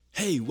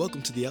Hey,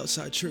 welcome to the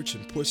Outside Church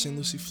in Port St.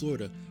 Lucie,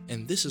 Florida,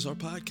 and this is our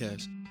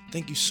podcast.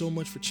 Thank you so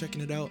much for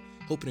checking it out.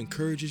 Hope it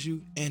encourages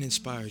you and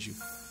inspires you.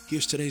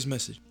 Here's today's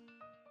message.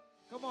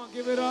 Come on,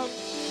 give it up.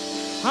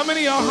 How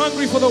many are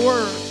hungry for the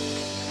word?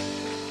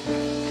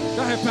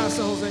 Go ahead,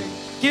 Pastor Jose.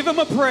 Give him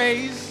a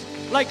praise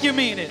like you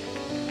mean it.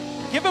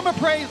 Give him a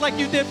praise like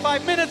you did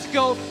 5 minutes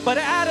ago, but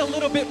add a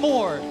little bit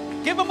more.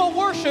 Give him a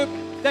worship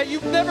that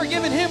you've never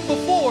given him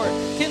before.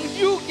 Can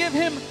you give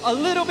him a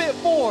little bit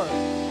more?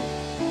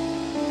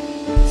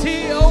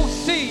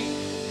 TOC.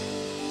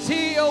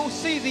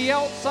 TOC, the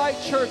outside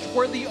church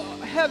where the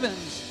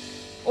heavens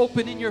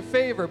open in your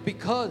favor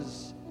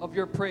because of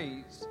your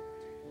praise.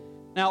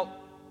 Now,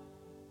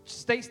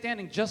 stay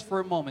standing just for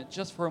a moment,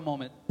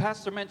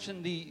 Pastor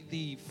mentioned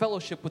the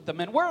fellowship with the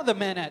men. Where are the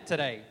men at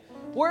today?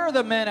 Where are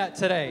the men at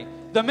today?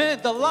 The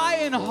men, the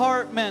lion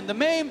heart men, the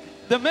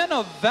men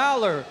of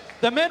valor,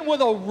 the men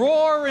with a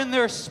roar in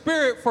their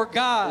spirit for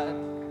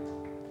God.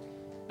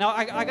 Now,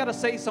 I got to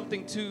say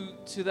something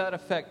to that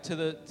effect, to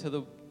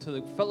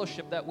the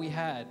fellowship that we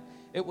had.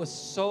 It was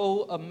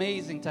so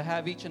amazing to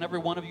have each and every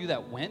one of you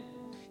that went.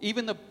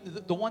 Even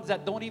the ones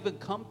that don't even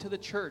come to the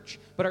church,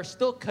 but are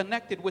still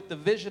connected with the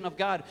vision of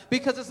God.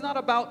 Because it's not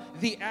about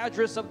the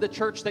address of the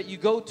church that you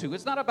go to.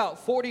 It's not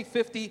about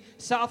 4050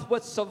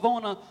 Southwest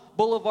Savona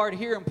Boulevard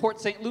here in Port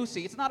St.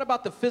 Lucie. It's not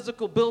about the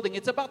physical building.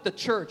 It's about the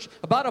church,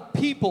 about a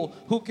people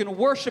who can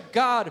worship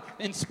God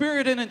in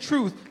spirit and in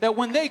truth. That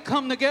when they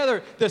come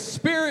together, the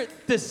Spirit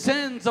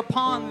descends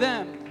upon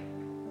them.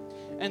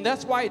 And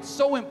that's why it's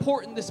so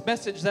important, this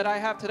message that I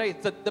have today.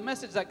 It's the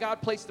message that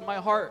God placed in my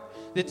heart.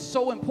 It's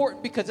so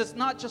important because it's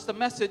not just a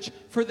message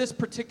for this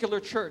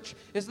particular church.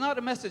 It's not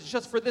a message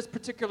just for this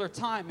particular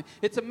time.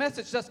 It's a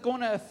message that's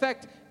going to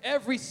affect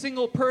every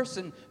single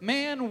person,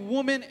 man,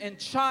 woman, and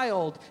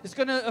child. It's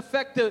going to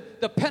affect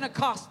the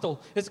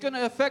Pentecostal. It's going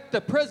to affect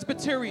the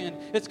Presbyterian.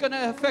 It's going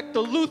to affect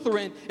the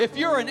Lutheran. If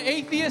you're an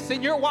atheist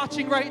and you're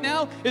watching right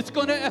now, it's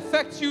going to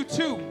affect you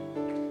too.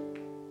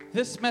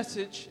 This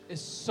message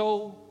is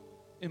so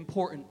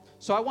important.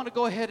 So I want to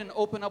go ahead and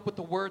open up with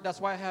the word.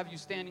 That's why I have you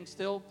standing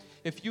still.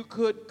 If you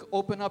could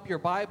open up your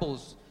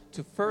Bibles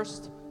to 1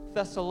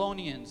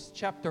 Thessalonians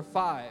chapter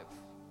 5.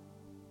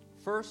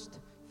 1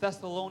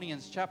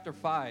 Thessalonians chapter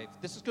 5.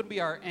 This is going to be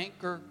our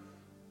anchor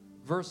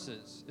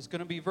verses. It's going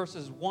to be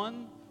verses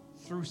 1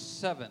 through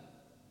 7.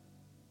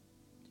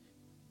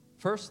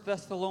 1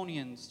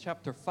 Thessalonians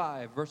chapter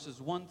 5, verses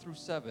 1 through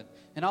 7.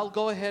 And I'll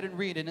go ahead and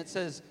read. And it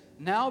says,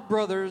 "Now,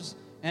 brothers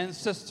and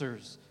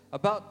sisters,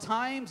 about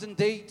times and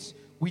dates,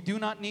 we do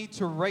not need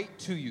to write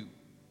to you."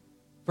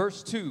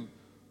 Verse 2,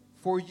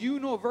 "For you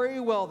know very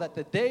well that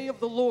the day of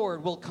the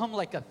Lord will come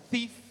like a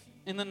thief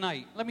in the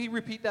night." Let me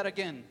repeat that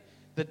again.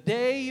 The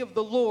day of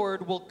the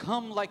Lord will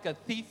come like a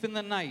thief in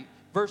the night.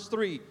 Verse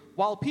 3,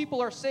 "While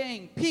people are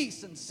saying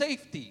peace and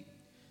safety,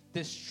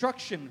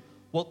 destruction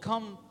will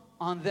come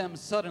on them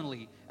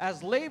suddenly,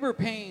 as labor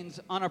pains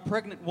on a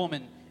pregnant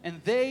woman,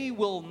 and they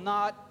will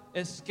not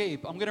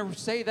escape." I'm going to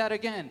say that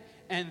again.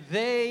 "And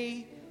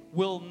they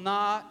will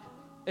not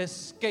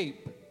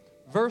escape."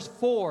 Verse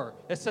 4,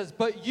 it says,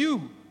 "But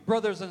you,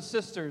 brothers and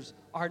sisters,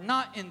 are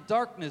not in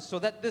darkness, so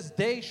that this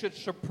day should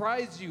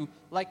surprise you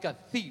like a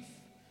thief."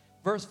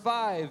 Verse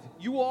 5,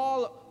 "You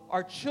all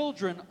are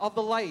children of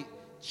the light,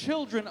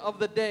 children of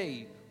the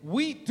day.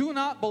 We do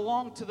not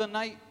belong to the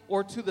night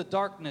or to the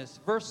darkness."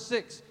 Verse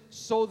 6,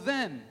 "So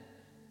then,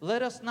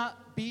 let us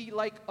not be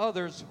like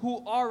others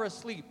who are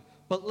asleep,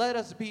 but let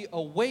us be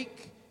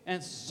awake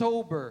and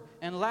sober."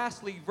 And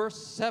lastly,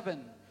 verse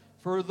 7,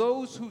 "For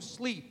those who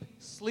sleep,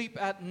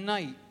 sleep at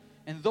night,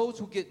 and those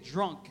who get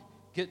drunk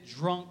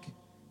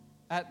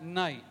at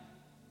night."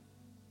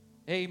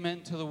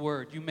 Amen to the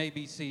word. You may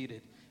be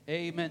seated.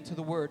 Amen to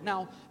the word.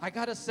 Now, I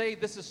got to say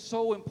this is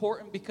so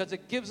important because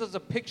it gives us a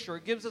picture.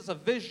 It gives us a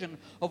vision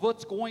of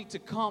what's going to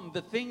come,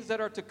 the things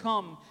that are to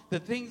come, the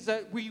things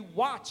that we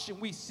watch and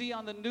we see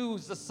on the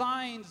news, the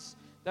signs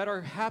that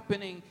are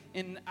happening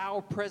in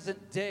our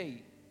present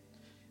day.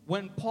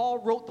 When Paul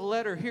wrote the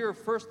letter here,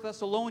 1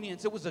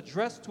 Thessalonians, it was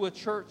addressed to a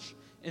church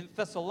in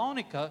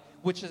Thessalonica,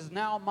 which is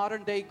now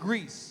modern-day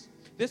Greece.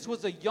 This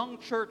was a young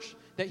church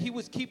that he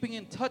was keeping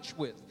in touch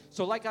with.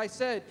 So like I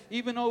said,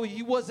 even though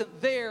he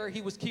wasn't there,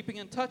 he was keeping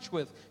in touch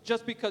with.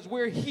 Just because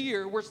we're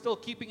here, we're still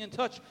keeping in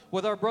touch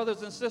with our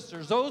brothers and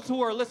sisters. Those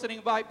who are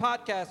listening by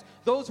podcast,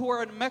 those who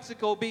are in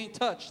Mexico being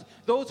touched,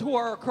 those who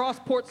are across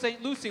Port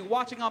St. Lucie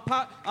watching on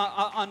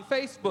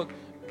Facebook,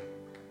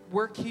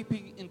 we're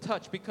keeping in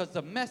touch because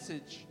the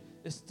message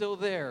is still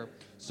there.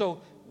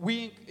 So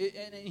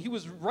he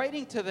was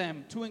writing to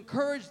them to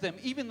encourage them,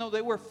 even though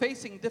they were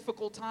facing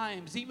difficult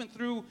times, even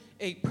through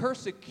a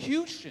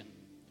persecution.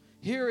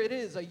 Here it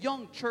is, a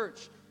young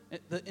church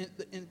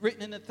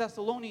written in the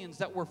Thessalonians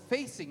that were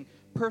facing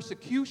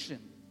persecution.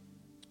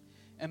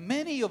 And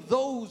many of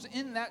those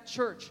in that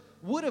church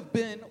would have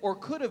been or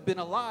could have been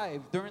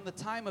alive during the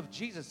time of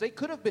Jesus. They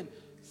could have been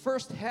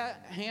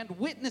first-hand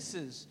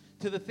witnesses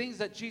to the things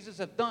that Jesus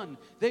had done.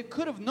 They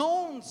could have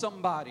known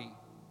somebody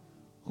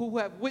who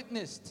have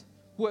witnessed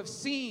who have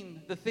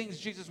seen the things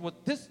Jesus was.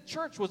 This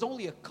church was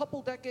only a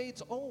couple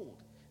decades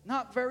old,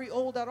 not very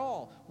old at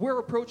all. We're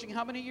approaching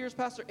how many years,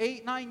 Pastor?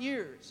 8, 9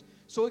 years.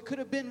 So it could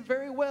have been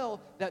very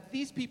well that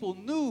these people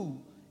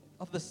knew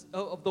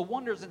of the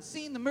wonders and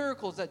seen the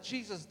miracles that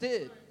Jesus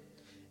did.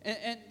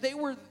 And they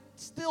were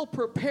still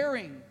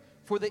preparing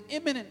for the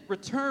imminent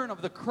return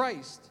of the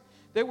Christ.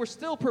 They were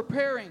still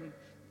preparing,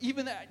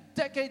 even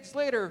decades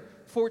later,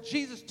 for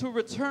Jesus to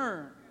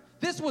return.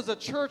 This was a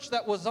church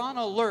that was on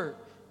alert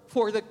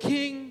for the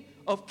King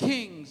of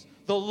Kings,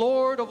 the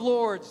Lord of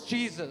Lords,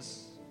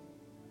 Jesus.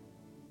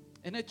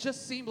 And it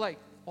just seemed like,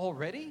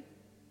 already?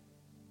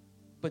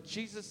 But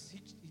Jesus,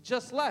 he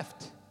just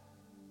left.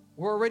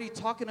 We're already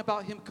talking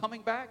about him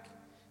coming back.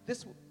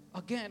 This,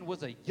 again,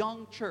 was a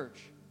young church.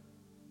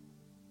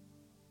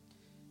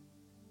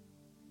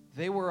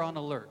 They were on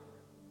alert.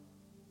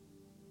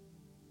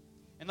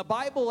 In the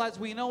Bible, as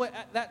we know it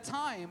at that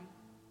time,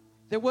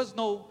 there was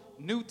no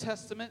New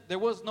Testament, there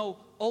was no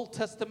Old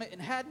Testament,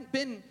 and hadn't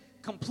been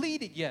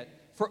completed yet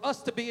for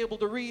us to be able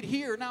to read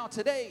here now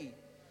today.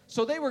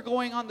 So they were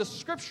going on the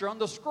scripture, on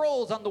the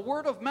scrolls, on the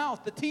word of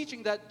mouth, the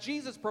teaching that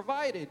Jesus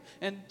provided,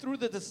 and through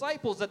the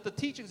disciples, that the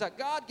teachings that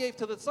God gave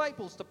to the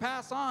disciples to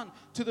pass on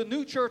to the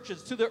new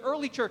churches, to the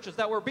early churches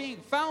that were being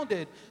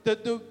founded,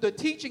 the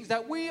teachings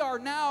that we are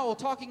now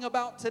talking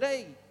about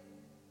today.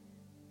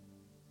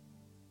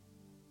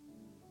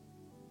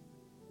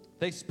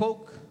 They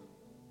spoke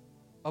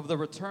of the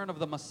return of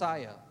the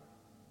Messiah.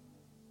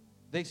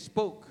 They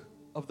spoke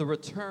of the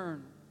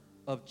return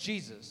of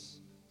Jesus,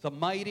 the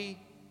mighty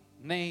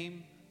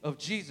name of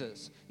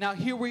Jesus. Now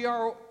here we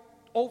are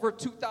over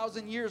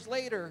 2,000 years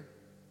later,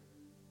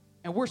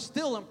 and we're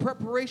still in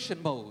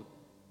preparation mode.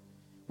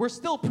 We're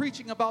still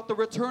preaching about the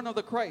return of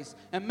the Christ.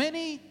 And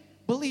many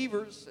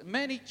believers,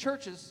 many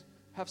churches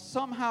have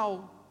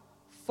somehow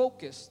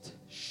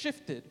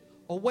shifted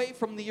away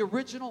from the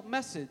original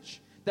message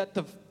that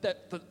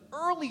the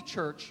early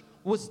church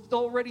was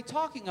already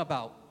talking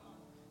about.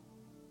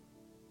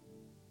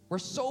 We're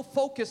so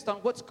focused on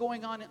what's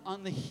going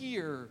on the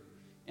here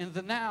and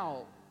the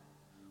now.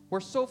 We're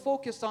so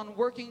focused on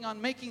working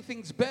on making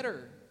things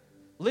better,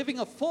 living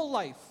a full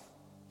life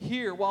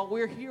here while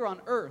we're here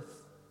on earth,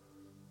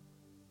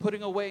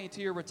 putting away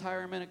into your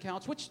retirement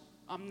accounts, which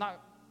I'm not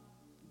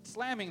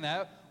slamming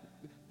that.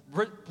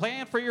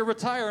 Plan for your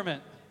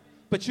retirement.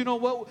 But you know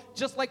what?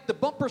 Just like the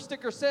bumper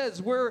sticker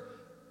says, we're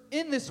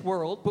in this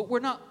world, but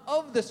we're not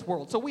of this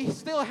world. So we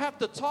still have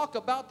to talk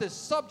about this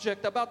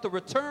subject, about the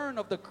return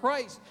of the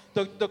Christ,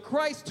 the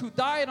Christ who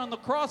died on the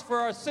cross for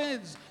our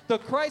sins, the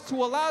Christ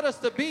who allowed us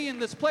to be in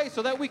this place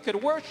so that we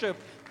could worship,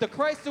 the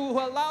Christ who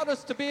allowed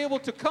us to be able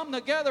to come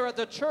together as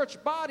a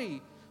church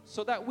body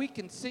so that we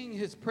can sing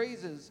his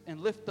praises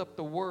and lift up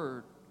the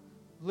word,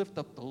 lift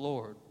up the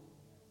Lord.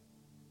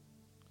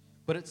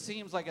 But it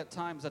seems like at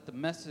times that the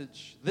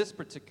message, this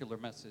particular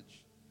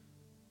message,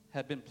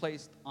 had been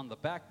placed on the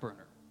back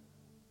burner.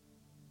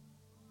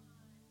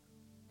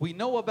 We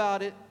know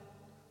about it,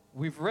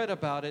 we've read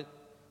about it,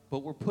 but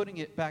we're putting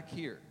it back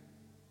here.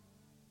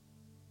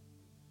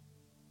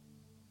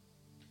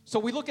 So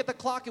we look at the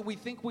clock and we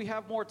think we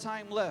have more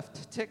time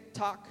left. Tick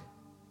tock,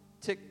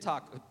 tick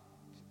tock.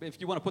 If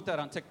you want to put that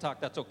on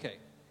TikTok, that's okay.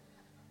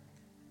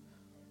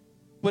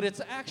 But it's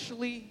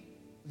actually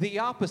the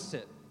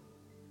opposite.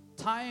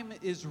 Time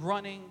is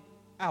running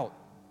out.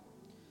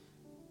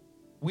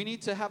 We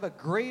need to have a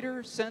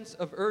greater sense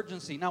of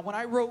urgency. Now, when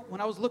I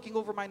was looking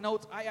over my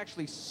notes, I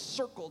actually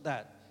circled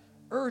that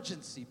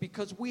urgency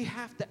because we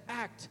have to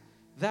act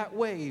that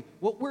way.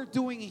 What we're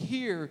doing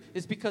here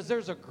is because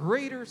there's a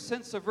greater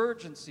sense of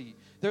urgency.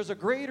 There's a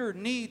greater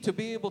need to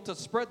be able to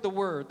spread the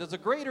word. There's a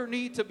greater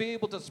need to be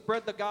able to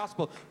spread the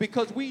gospel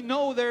because we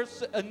know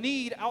there's a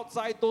need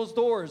outside those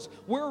doors.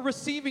 We're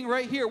receiving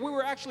right here. We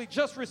were actually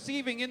just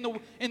receiving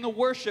in the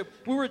worship.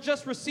 We were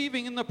just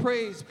receiving in the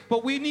praise.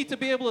 But we need to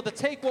be able to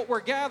take what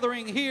we're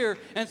gathering here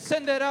and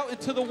send that out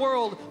into the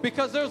world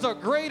because there's a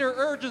greater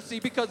urgency,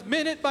 because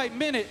minute by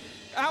minute,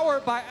 hour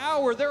by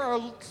hour, there are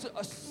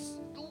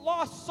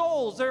lost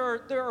souls.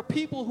 There are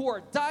people who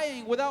are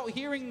dying without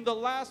hearing the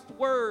last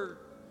word,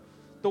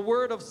 the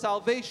word of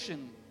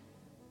salvation.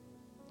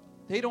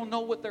 They don't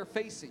know what they're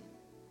facing.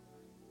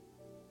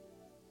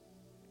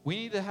 We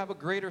need to have a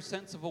greater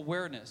sense of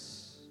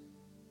awareness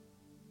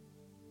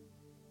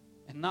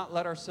and not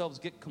let ourselves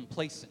get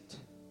complacent.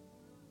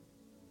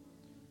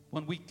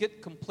 When we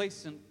get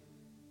complacent,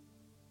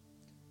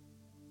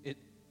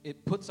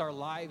 it puts our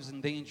lives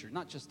in danger,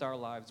 not just our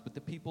lives, but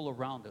the people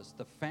around us,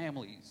 the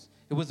families.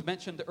 It was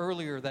mentioned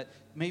earlier that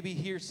maybe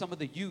here some of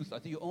the youth are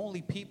the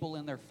only people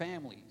in their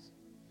families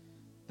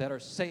that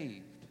are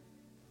saved.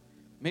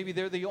 Maybe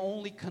they're the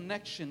only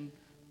connection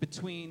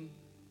between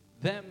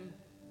them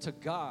to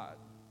God.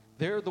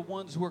 They're the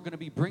ones who are going to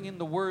be bringing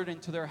the word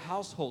into their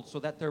household so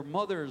that their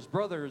mothers,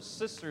 brothers,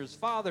 sisters,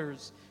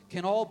 fathers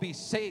can all be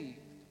saved.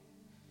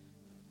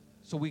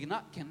 So we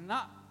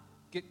cannot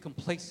get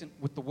complacent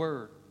with the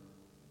word.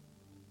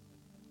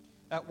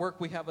 At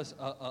work, we have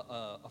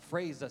a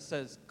phrase that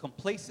says,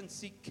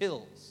 complacency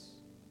kills.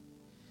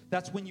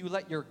 That's when you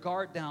let your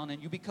guard down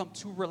and you become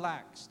too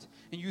relaxed.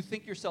 And you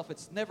think yourself,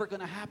 it's never going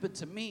to happen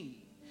to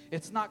me.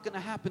 It's not going to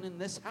happen in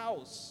this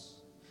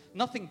house.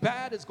 Nothing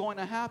bad is going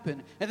to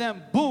happen. And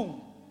then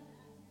boom.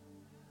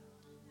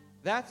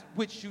 That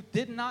which you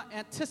did not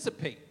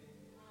anticipate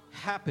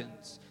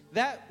happens.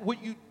 That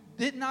what you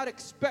did not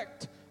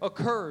expect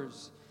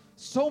occurs.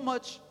 So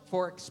much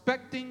for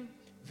expecting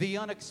the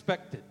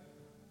unexpected.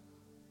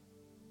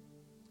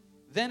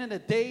 Then in a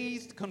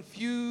dazed,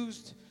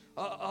 confused,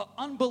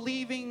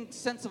 unbelieving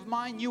sense of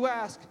mind, you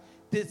ask,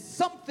 did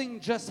something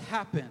just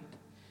happen?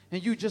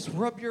 And you just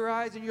rub your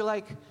eyes and you're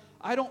like,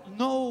 I don't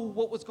know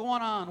what was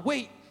going on.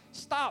 Wait,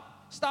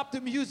 stop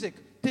the music.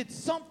 Did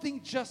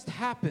something just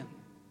happen?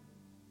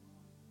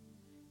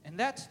 And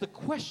that's the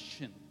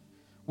question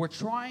we're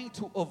trying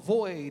to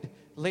avoid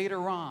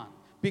later on.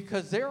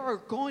 Because there are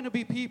going to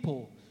be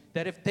people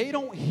that if they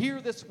don't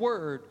hear this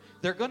word,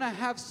 they're going to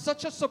have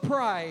such a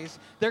surprise.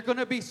 They're going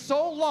to be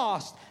so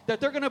lost that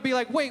they're going to be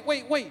like, wait,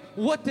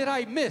 what did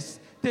I miss?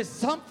 Did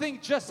something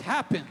just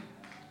happen?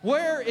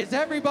 Where is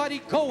everybody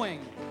going?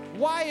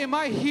 Why am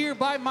I here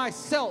by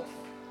myself?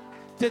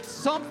 Did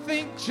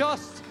something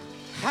just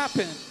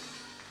happen?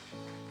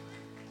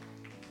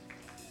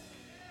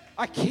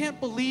 I can't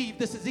believe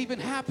this is even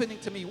happening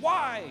to me.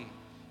 Why?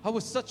 I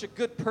was such a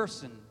good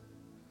person.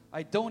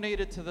 I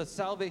donated to the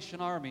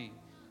Salvation Army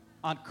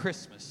on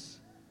Christmas.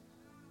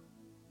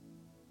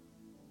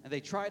 And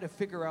they try to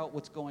figure out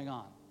what's going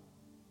on.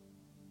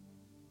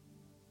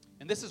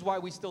 And this is why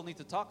we still need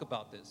to talk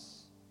about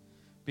this.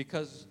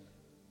 Because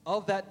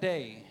of that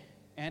day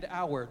and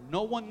hour,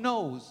 no one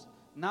knows,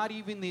 not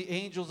even the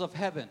angels of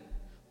heaven,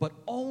 but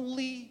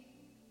only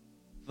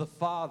the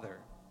Father.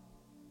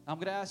 I'm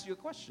going to ask you a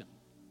question.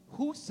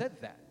 Who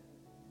said that?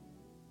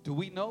 Do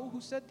we know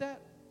who said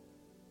that?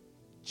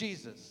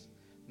 Jesus.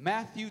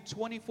 Matthew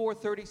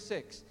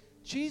 24:36.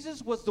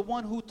 Jesus was the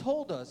one who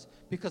told us,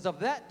 because of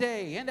that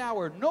day and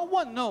hour, no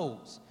one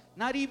knows,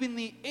 not even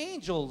the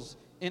angels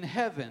in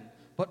heaven,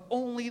 but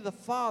only the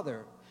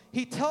Father.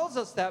 He tells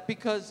us that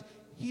because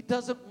he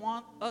doesn't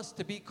want us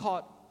to be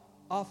caught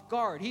off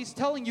guard. He's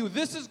telling you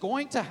this is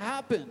going to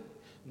happen.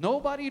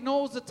 Nobody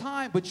knows the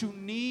time, but you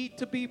need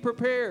to be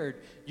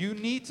prepared. You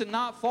need to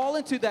not fall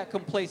into that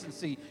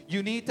complacency.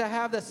 You need to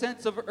have the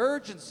sense of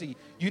urgency.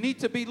 You need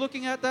to be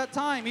looking at that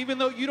time, even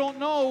though you don't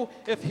know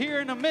if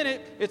here in a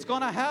minute it's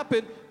going to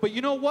happen. But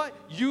you know what?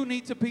 You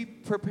need to be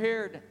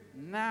prepared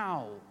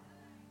now.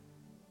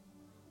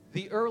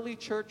 The early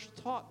church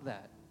taught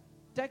that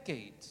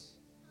decades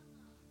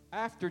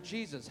after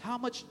Jesus. How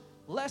much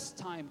less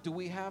time do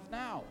we have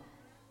now?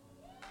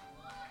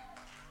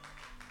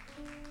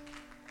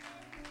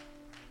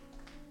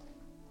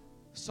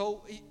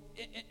 So,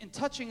 in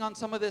touching on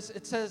some of this,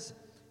 it says,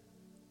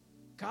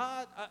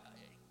 God,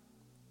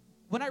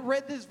 when I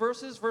read these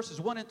verses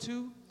 1 and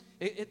 2,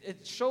 it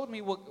showed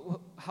me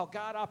how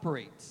God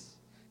operates.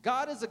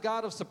 God is a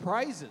God of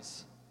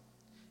surprises.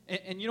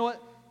 And you know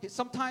what?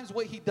 Sometimes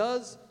what he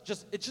does,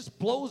 it just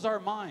blows our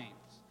minds.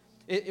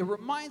 It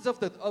reminds of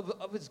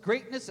his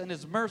greatness and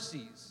his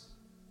mercies.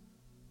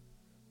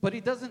 But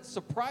he doesn't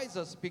surprise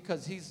us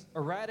because he's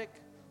erratic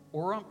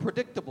or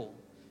unpredictable.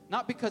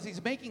 Not because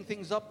he's making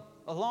things up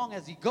along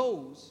as he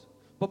goes,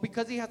 but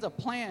because he has a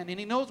plan and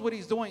he knows what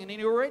he's doing and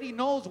he already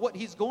knows what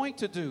he's going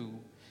to do.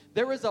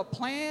 There is a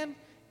plan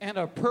and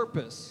a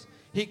purpose.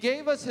 He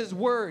gave us his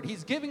word.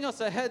 He's giving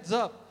us a heads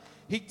up.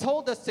 He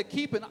told us to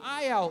keep an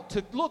eye out,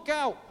 to look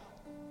out.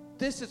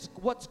 This is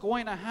what's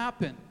going to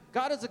happen.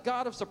 God is a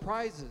God of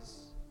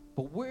surprises,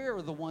 but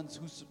we're the ones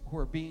who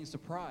are being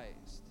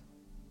surprised.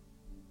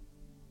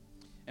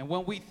 And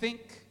when we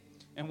think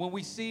and when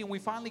we see and we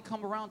finally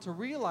come around to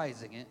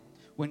realizing it,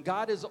 when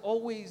God has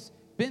always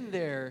been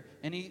there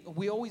and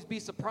we always be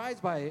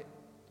surprised by it,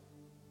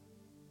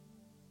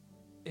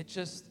 it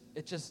just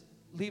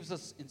leaves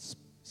us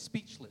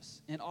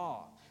speechless, in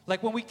awe.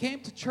 Like when we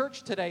came to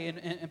church today,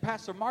 and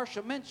Pastor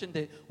Marsha mentioned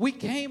it, we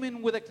came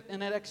in with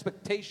an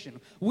expectation.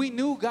 We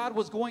knew God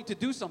was going to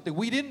do something.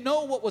 We didn't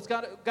know what was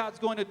God's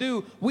going to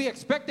do. We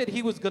expected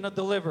he was going to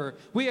deliver.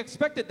 We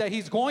expected that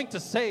he's going to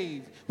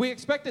save. We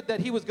expected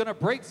that he was going to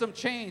break some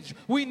change.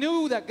 We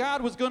knew that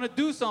God was going to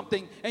do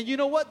something. And you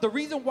know what? The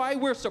reason why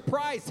we're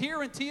surprised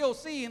here in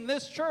TOC, in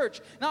this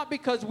church, not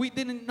because we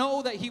didn't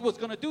know that he was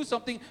going to do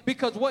something,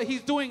 because what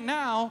he's doing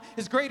now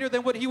is greater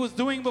than what he was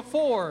doing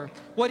before.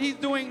 What he's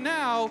doing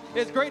now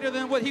is greater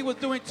than what he was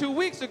doing 2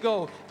 weeks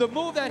ago. The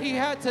move that he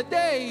had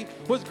today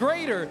was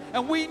greater.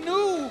 And we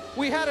knew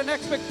we had an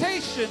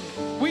expectation.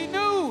 We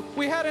knew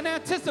we had an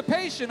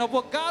anticipation of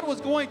what God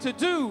was going to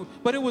do,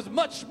 but it was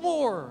much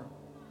more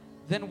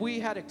than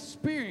we had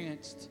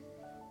experienced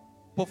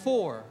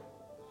before.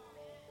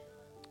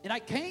 And I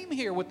came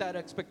here with that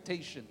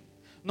expectation,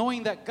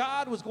 knowing that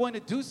God was going to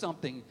do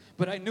something,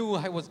 but I knew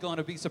I was going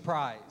to be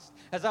surprised.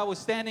 As I was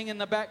standing in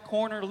the back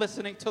corner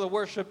listening to the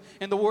worship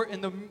and the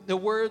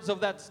words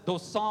of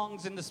those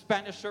songs in the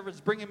Spanish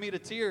service bringing me to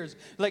tears,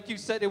 like you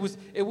said, it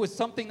was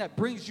something that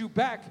brings you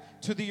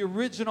back to the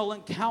original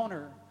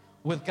encounter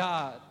with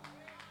God.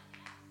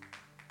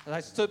 As I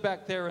stood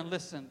back there and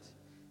listened,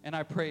 and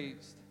I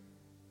praised.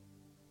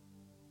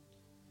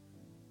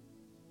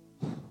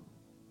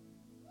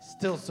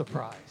 Still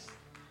surprised.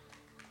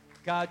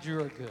 God, you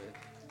are good.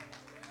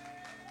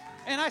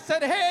 And I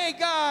said, hey,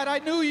 God, I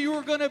knew you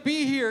were going to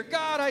be here.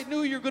 God, I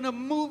knew you were going to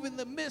move in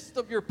the midst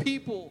of your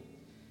people.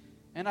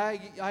 And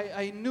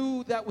I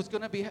knew that was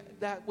going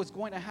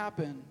to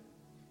happen.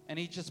 And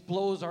he just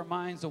blows our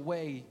minds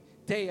away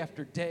day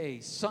after day,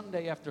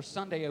 Sunday after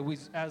Sunday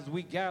as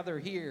we gather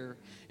here.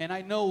 And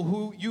I know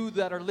who you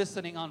that are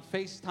listening on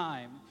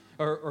FaceTime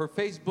or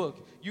Facebook,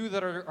 you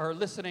that are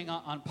listening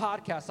on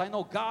podcasts, I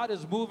know God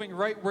is moving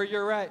right where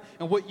you're at.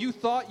 And what you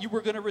thought you were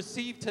going to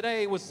receive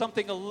today was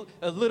something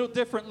a little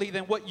differently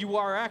than what you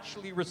are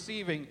actually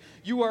receiving.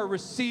 You are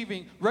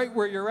receiving right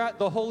where you're at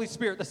the Holy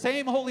Spirit, the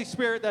same Holy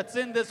Spirit that's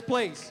in this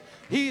place.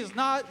 He is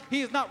not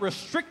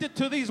restricted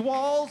to these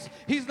walls.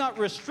 He's not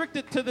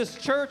restricted to this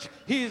church.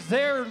 He is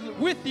there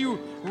with you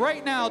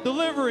right now,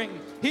 delivering.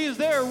 He is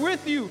there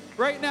with you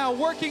right now,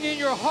 working in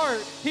your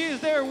heart. He is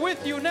there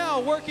with you now,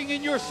 working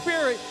in your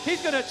spirit.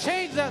 He's going to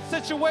change that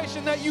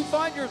situation that you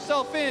find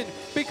yourself in,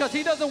 because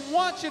he doesn't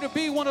want you to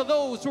be one of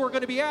those who are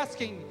going to be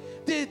asking,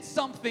 did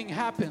something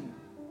happen?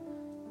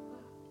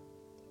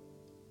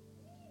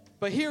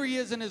 But here he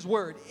is in his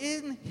word,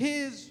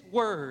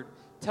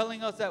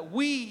 telling us that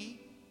we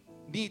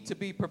need to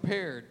be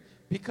prepared,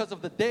 because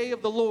of the day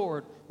of the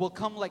Lord will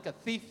come like a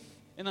thief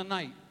in the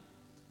night.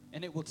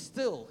 And it will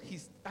still,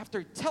 he's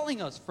after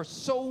telling us for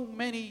so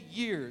many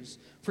years,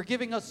 for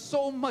giving us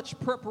so much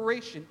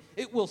preparation,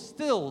 it will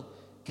still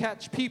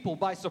catch people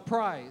by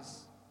surprise.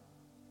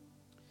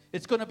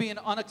 It's going to be an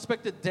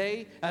unexpected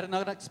day at an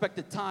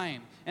unexpected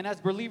time. And as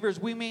believers,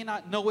 we may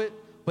not know it,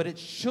 but it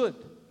should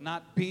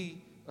not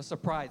be a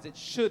surprise. It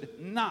should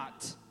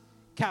not,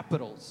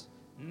 capitals,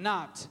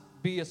 not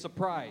be a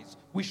surprise.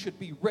 We should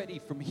be ready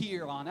from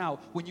here on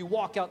out. When you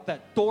walk out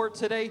that door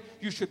today,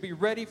 you should be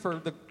ready for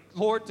the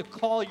Lord to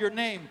call your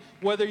name,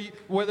 whether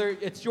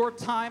it's your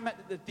time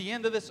at the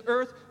end of this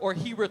earth, or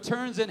he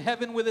returns in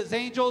heaven with his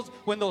angels.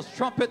 When those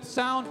trumpets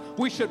sound,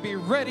 we should be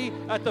ready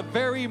at the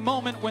very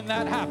moment when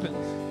that happens.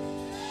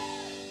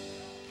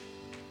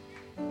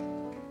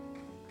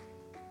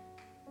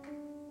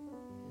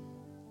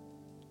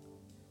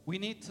 We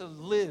need to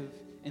live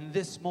in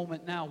this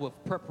moment now with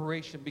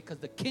preparation, because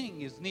the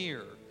King is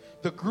near.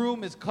 The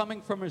groom is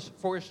coming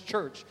for his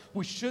church.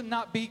 We should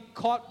not be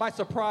caught by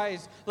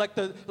surprise like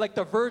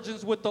the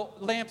virgins with the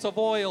lamps of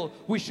oil.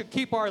 We should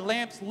keep our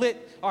lamps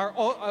lit,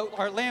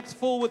 our lamps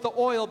full with the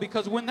oil,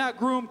 because when that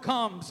groom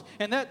comes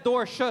and that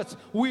door shuts,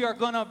 we are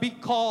going to be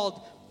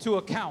called to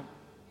account.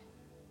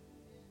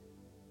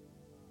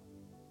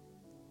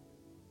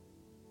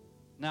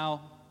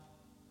 Now,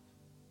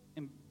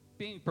 in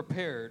being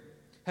prepared,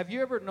 have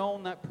you ever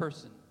known that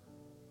person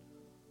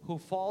who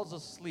falls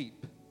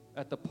asleep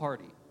at the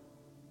party?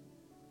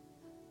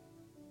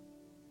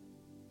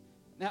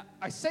 Now,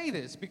 I say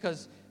this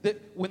because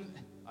when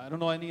I don't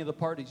know any of the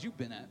parties you've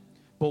been at,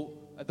 but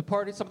at the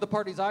parties, some of the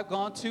parties I've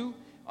gone to,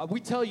 we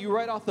tell you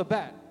right off the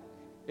bat,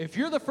 if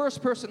you're the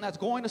first person that's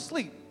going to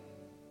sleep,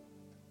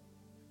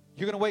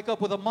 you're going to wake up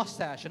with a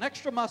mustache, an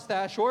extra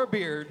mustache or a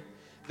beard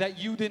that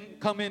you didn't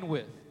come in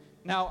with.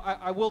 Now,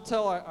 I will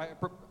tell,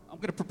 I'm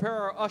going to prepare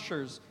our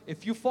ushers.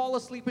 If you fall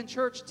asleep in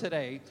church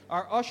today,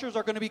 our ushers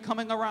are going to be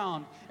coming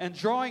around and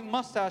drawing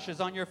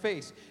mustaches on your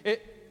face.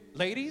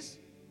 Ladies,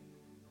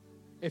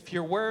 if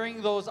you're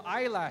wearing those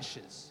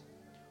eyelashes,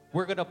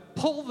 we're going to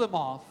pull them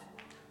off,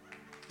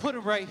 put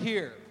them right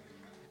here.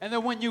 And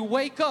then when you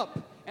wake up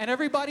and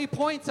everybody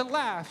points and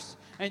laughs,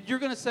 and you're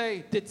going to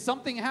say, did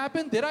something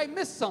happen? Did I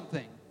miss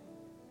something?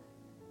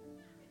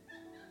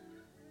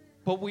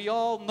 But we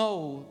all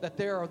know that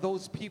there are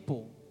those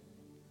people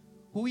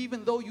who,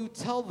 even though you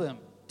tell them,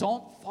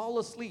 don't fall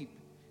asleep,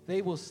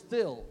 they will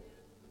still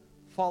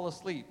fall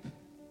asleep.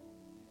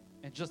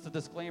 And just a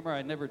disclaimer,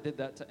 I never did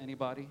that to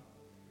anybody.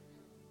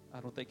 I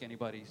don't think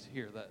anybody's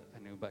here that I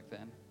knew back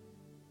then.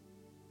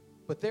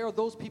 But there are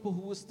those people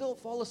who will still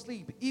fall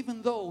asleep,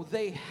 even though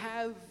they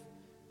have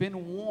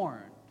been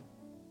warned.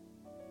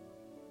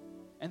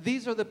 And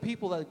these are the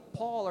people that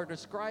Paul are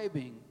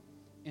describing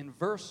in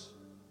verse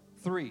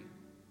 3.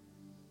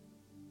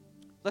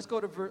 Let's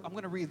go to, I'm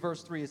going to read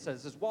verse 3. It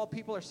says, while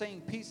people are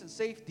saying peace and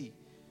safety,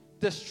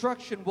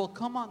 destruction will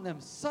come on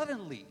them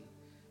suddenly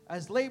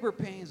as labor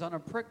pains on a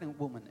pregnant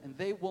woman, and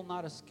they will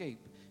not escape.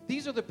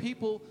 These are the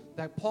people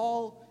that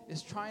Paul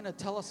is trying to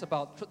tell us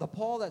about, the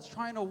Paul that's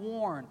trying to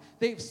warn.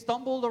 They've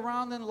stumbled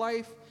around in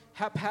life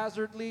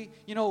haphazardly,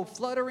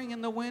 fluttering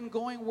in the wind,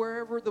 going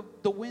wherever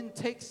the wind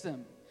takes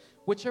them,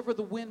 whichever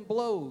the wind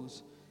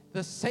blows.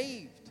 The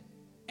saved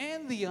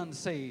and the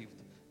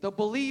unsaved, the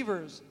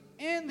believers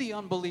and the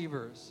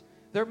unbelievers,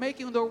 they're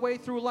making their way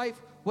through life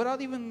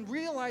without even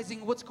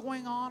realizing what's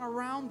going on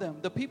around them.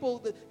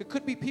 It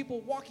could be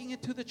people walking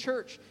into the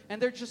church and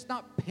they're just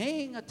not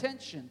paying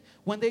attention.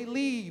 When they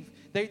leave,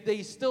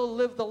 they still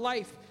live the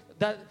life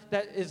that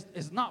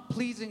is not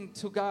pleasing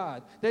to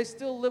God. They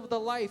still live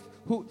the life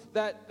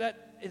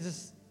that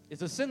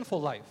is a sinful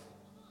life.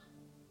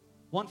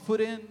 1 foot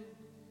in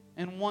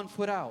and 1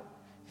 foot out.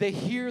 They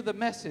hear the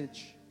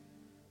message,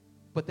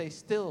 but they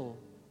still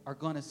are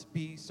going to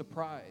be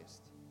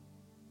surprised.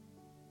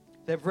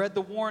 They've read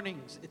the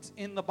warnings. It's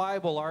in the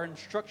Bible, our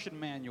instruction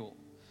manual.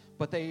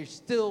 But they are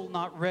still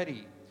not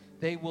ready.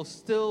 They will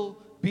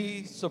still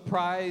be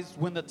surprised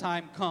when the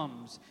time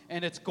comes,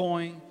 and it's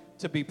going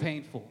to be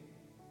painful.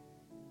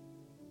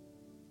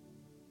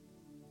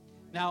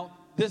 Now,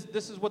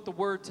 this is what the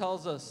Word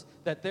tells us,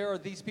 that there are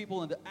these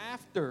people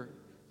after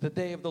the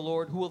day of the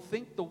Lord who will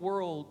think the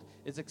world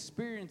is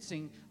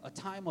experiencing a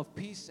time of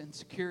peace and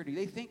security.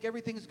 They think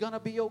everything's going to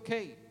be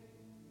okay.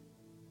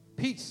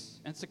 Peace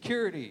and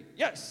security.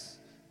 Yes,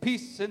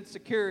 peace and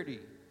security.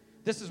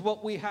 This is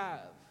what we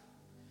have.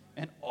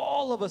 And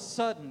all of a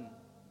sudden,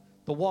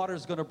 the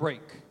water's going to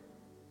break.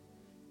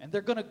 And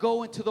they're going to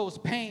go into those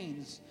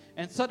pains,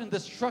 and sudden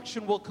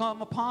destruction will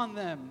come upon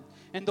them.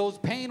 And those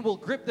pain will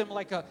grip them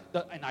like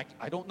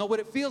I don't know what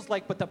it feels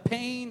like, but the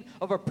pain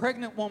of a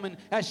pregnant woman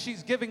as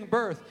she's giving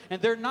birth.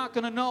 And they're not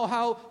going to know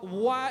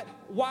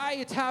why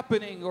it's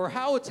happening or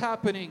how it's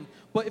happening.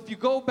 But if you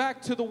go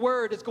back to the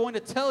Word, it's going to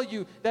tell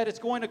you that it's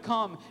going to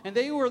come. And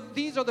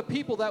these are the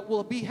people that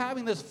will be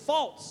having this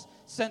false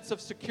sense of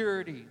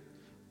security,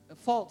 a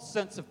false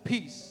sense of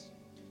peace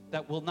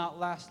that will not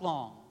last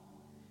long.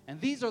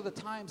 And these are the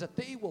times that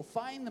they will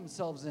find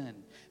themselves in.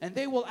 And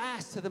they will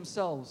ask to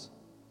themselves,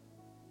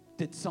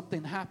 did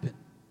something happen?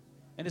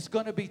 And it's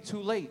going to be too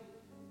late,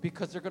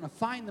 because they're going to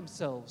find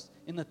themselves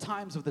in the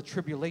times of the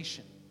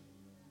tribulation.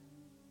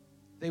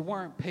 They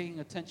weren't paying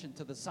attention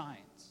to the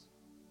signs.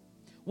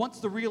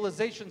 Once the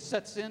realization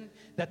sets in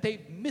that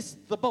they've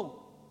missed the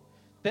boat,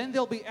 then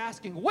they'll be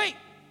asking, wait,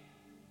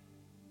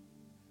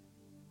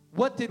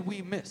 what did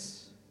we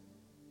miss?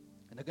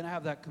 And they're going to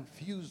have that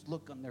confused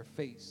look on their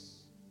face.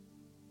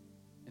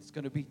 It's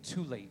going to be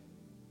too late.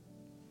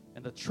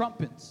 And the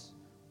trumpets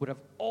would have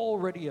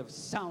already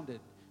sounded,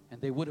 and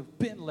they would have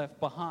been left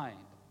behind.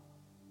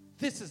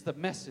 This is the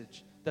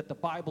message that the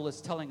Bible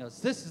is telling us.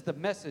 This is the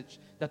message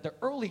that the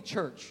early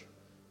church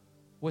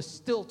was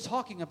still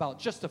talking about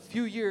just a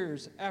few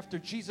years after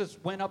Jesus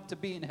went up to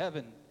be in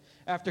heaven,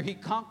 after he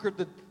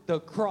conquered the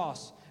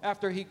cross,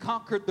 after he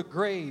conquered the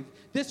grave.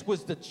 This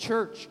was the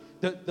church,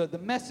 the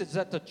message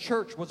that the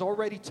church was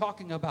already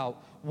talking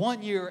about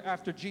 1 year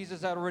after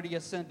Jesus had already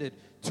ascended,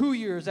 2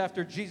 years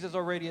after Jesus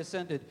already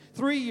ascended,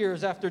 3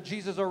 years after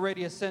Jesus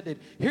already ascended.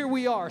 Here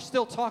we are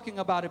still talking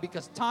about it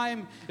because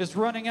time is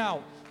running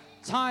out.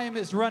 Time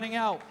is running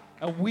out,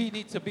 and we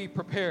need to be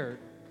prepared.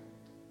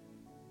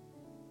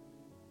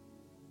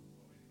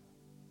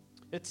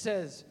 It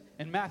says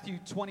in Matthew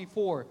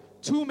 24,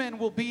 2 men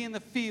will be in the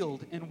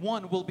field, and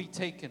one will be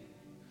taken.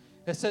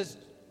 It says,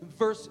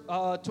 verse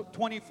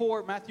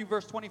 24, Matthew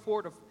verse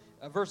 24 to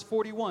verse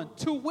 41,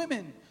 2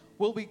 women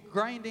will be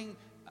grinding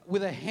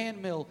with a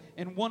handmill,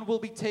 and one will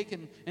be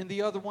taken, and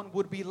the other one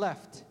would be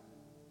left.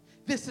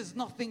 This is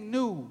nothing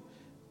new.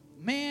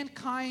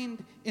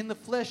 Mankind in the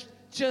flesh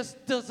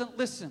just doesn't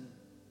listen.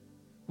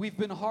 We've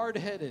been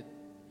hard-headed.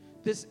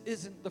 This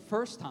isn't the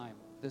first time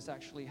this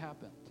actually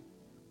happened,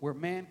 where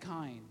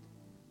mankind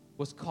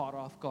was caught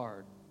off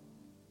guard.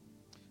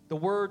 The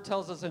Word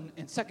tells us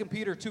in 2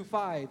 Peter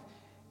 2:5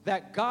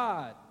 that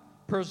God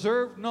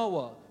preserved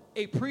Noah,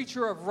 a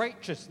preacher of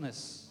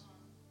righteousness,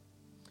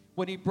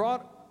 when he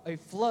brought a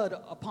flood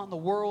upon the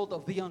world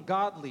of the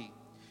ungodly.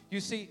 You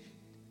see,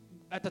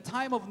 at the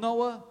time of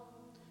Noah,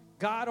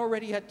 God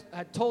already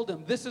had told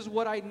him, this is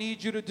what I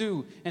need you to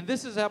do, and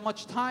this is how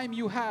much time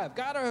you have.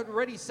 God had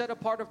already set a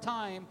part of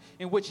time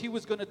in which he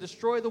was going to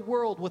destroy the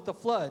world with the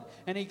flood,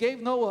 and he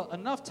gave Noah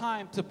enough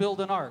time to build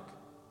an ark.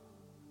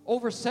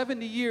 Over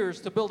 70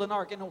 years to build an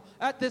ark. And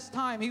at this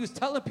time, he was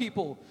telling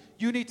people,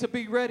 you need to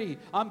be ready.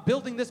 I'm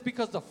building this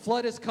because the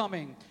flood is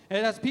coming.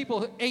 And as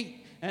people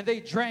ate and they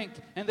drank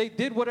and they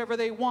did whatever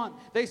they want,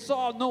 they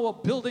saw Noah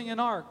building an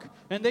ark,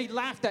 and they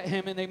laughed at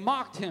him and they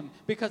mocked him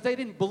because they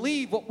didn't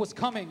believe what was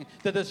coming,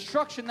 the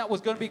destruction that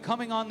was going to be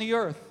coming on the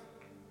earth.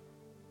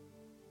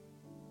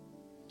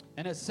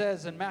 And it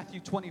says in Matthew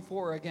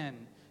 24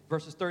 again,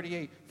 verses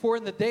 38, for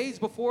in the days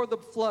before the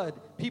flood,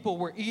 people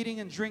were eating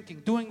and drinking,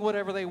 doing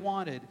whatever they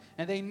wanted,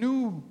 and they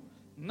knew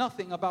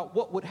nothing about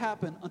what would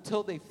happen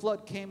until the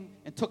flood came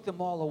and took them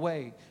all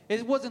away.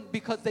 It wasn't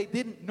because they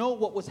didn't know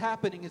what was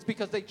happening. It's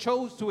because they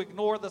chose to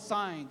ignore the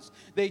signs.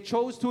 They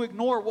chose to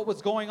ignore what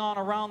was going on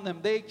around them.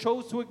 They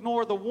chose to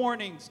ignore the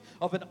warnings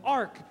of an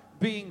ark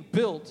being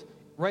built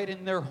right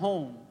in their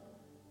home.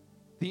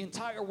 The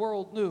entire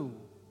world knew.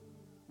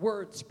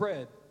 Word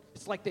spread.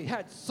 It's like they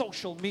had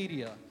social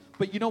media.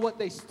 But you know what?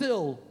 They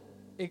still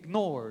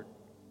ignored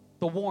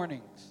the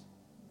warnings.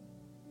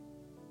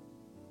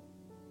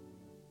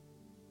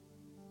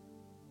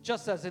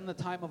 Just as in the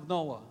time of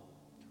Noah,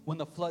 when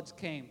the floods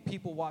came,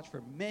 people watched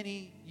for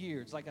many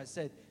years. Like I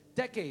said,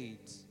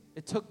 decades.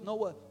 It took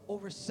Noah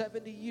over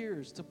 70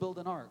 years to build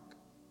an ark.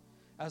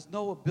 As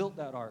Noah built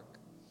that ark,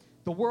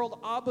 the world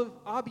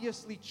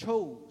obviously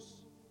chose.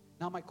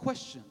 Now my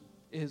question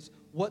is,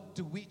 what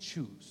do we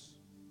choose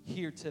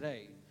here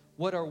today?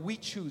 What are we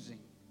choosing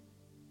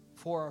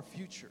for our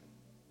future?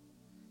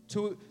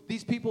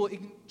 these people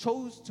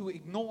chose to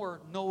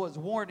ignore Noah's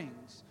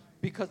warnings,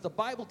 because the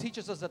Bible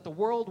teaches us that the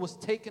world was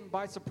taken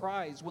by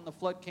surprise when the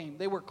flood came.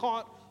 They were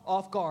caught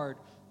off guard.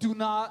 Do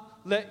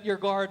not let your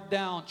guard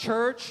down.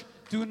 Church,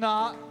 do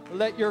not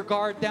let your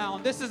guard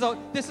down. This is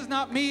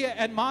not me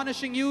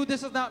admonishing you.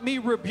 This is not me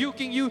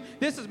rebuking you.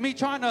 This is me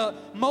trying to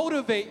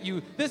motivate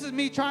you. This is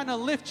me trying to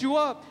lift you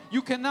up.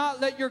 You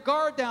cannot let your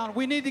guard down.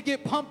 We need to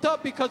get pumped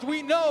up, because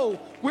we know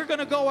we're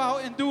going to go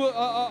out and do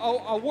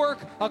a work,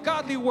 a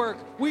godly work.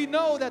 We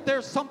know that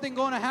there's something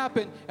going to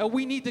happen, and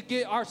we need to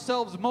get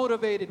ourselves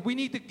motivated. We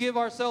need to give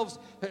ourselves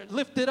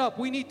lifted up.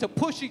 We need to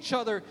push each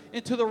other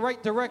into the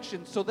right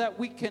direction so that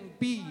we can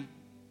be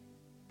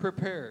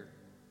prepared.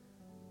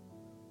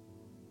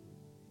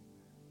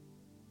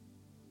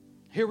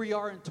 Here we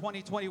are in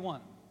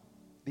 2021,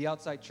 the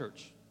outside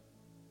church,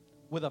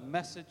 with a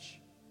message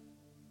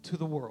to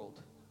the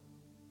world.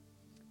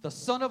 The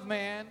Son of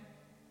Man,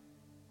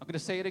 I'm going to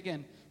say it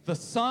again, the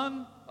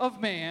Son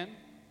of Man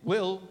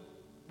will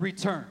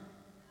return.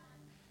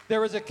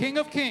 There is a King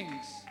of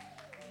Kings.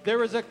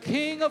 There is a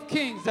King of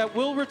Kings that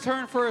will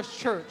return for his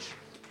church.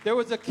 There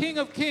was a King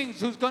of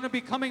Kings who's going to be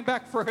coming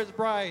back for his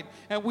bride,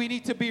 and we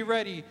need to be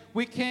ready.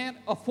 We can't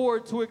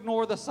afford to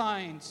ignore the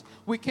signs.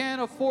 We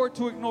can't afford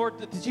to ignore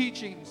the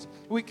teachings.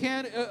 We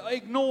can't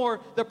ignore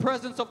the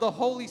presence of the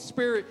Holy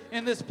Spirit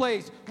in this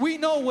place. We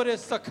know what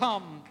is to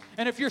come.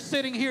 And if you're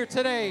sitting here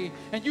today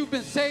and you've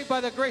been saved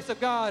by the grace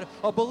of God,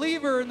 a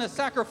believer in the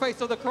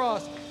sacrifice of the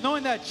cross,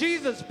 knowing that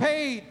Jesus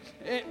paid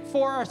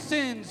for our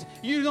sins,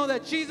 you know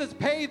that Jesus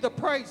paid the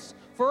price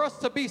for us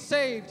to be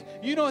saved.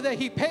 You know that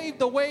he paved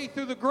the way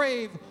through the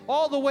grave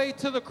all the way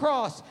to the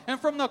cross, and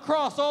from the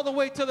cross all the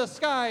way to the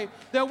sky,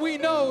 that we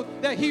know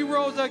that he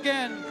rose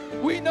again.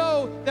 We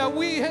know that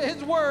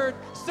his word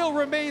still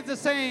remains the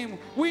same.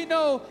 We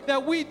know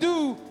that we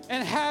do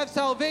and have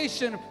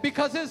salvation,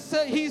 because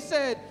he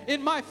said,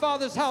 in my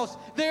Father's house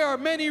there are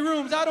many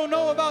rooms. I don't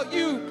know about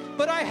you,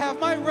 but I have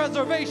my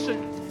reservation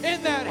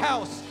in that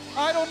house.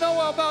 I don't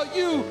know about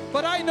you,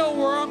 but I know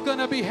where I'm going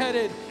to be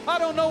headed. I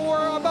don't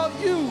know about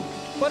you,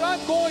 but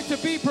I'm going to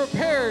be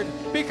prepared,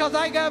 because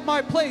I got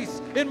my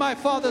place in my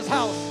Father's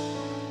house.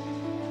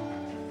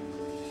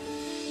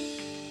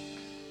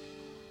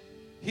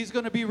 He's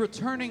going to be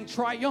returning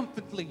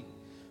triumphantly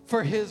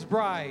for his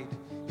bride,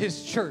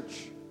 his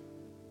church.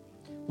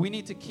 We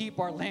need to keep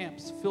our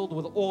lamps filled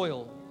with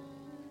oil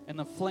and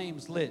the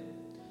flames lit.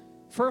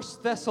 1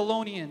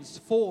 Thessalonians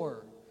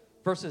 4,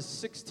 verses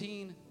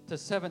 16 to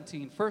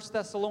 17. 1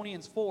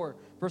 Thessalonians 4,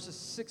 verses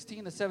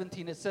 16 to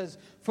 17. It says,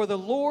 "For the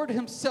Lord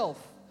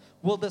himself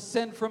will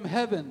descend from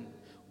heaven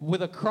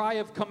with a cry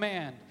of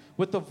command,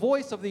 with the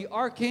voice of the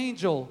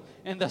archangel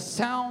and the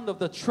sound of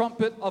the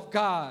trumpet of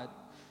God."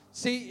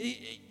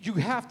 See, you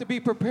have to be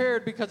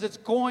prepared, because it's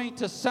going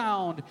to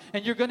sound,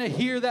 and you're going to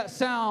hear that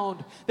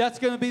sound. That's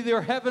going to be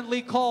their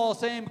heavenly call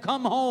saying,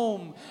 "Come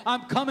home,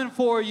 I'm coming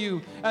for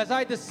you." As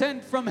I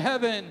descend from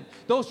heaven,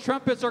 those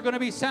trumpets are going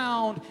to be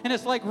sound, and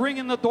it's like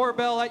ringing the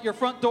doorbell at your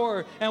front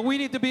door, and we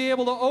need to be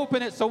able to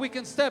open it so we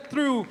can step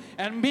through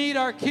and meet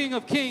our King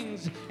of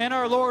Kings and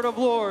our Lord of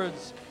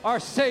Lords, our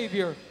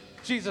Savior,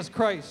 Jesus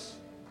Christ.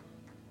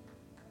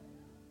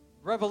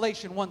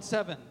 Revelation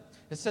 1:7.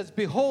 It says,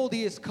 "Behold,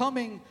 he is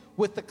coming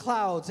with the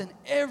clouds, and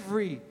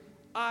every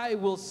eye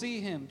will see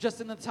him."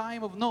 Just in the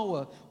time of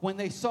Noah, when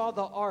they saw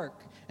the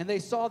ark, and they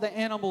saw the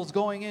animals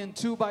going in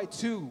 2 by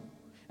 2.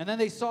 And then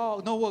they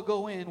saw Noah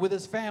go in with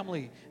his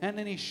family, and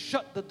then he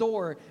shut the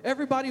door.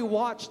 Everybody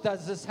watched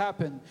as this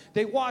happened.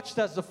 They watched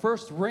as the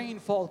first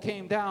rainfall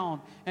came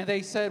down, and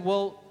they said,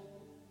 "Well,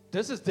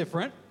 this is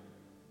different.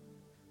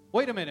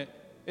 Wait a minute.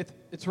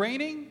 It's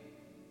raining?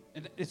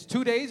 And it's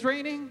 2 days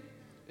raining?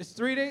 It's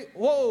 3 days?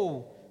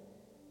 Whoa."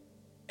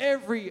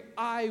 Every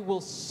eye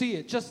will see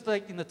it, just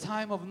like in the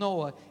time of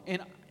Noah.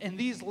 And in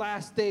these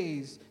last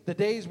days, the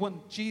days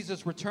when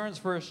Jesus returns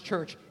for his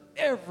church,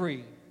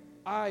 every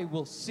eye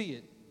will see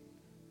it.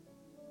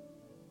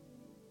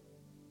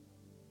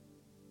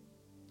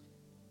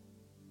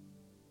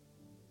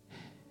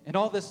 And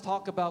all this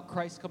talk about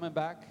Christ coming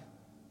back,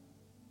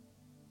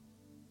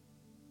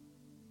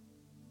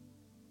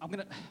 I'm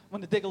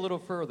gonna dig a little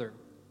further.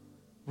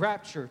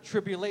 Rapture,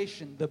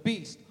 tribulation, the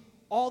beast,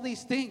 all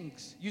these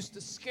things used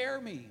to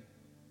scare me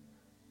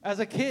as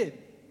a kid.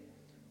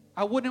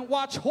 I wouldn't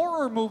watch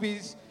horror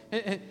movies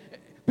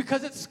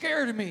because it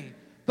scared me.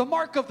 The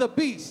mark of the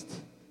beast,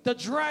 the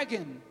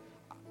dragon,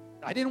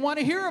 I didn't want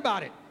to hear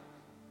about it.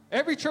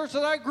 Every church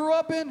that I grew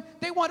up in,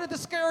 they wanted to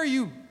scare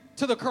you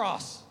to the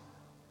cross.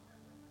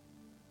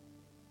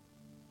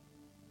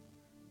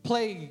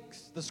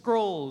 Plagues, the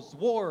scrolls,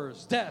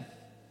 wars, death,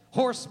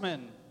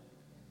 horsemen.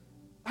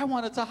 I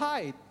wanted to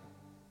hide.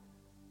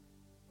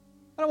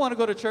 I don't want to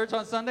go to church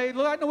on Sunday.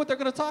 Look, I know what they're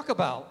going to talk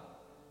about.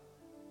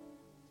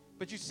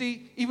 But you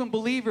see, even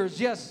believers,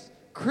 yes,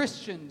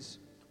 Christians,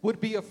 would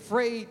be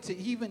afraid to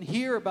even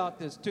hear about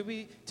this, to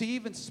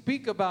even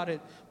speak about it.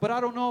 But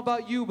I don't know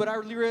about you, but I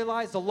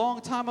realized a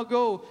long time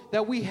ago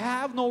that we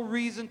have no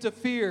reason to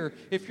fear.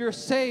 If you're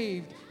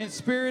saved in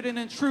spirit and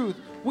in truth,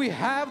 we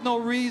have no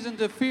reason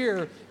to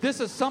fear.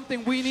 This is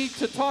something we need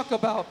to talk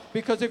about,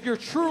 because if you're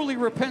truly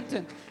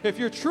repentant, if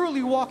you're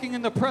truly walking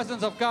in the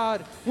presence of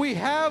God, we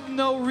have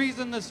no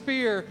reason to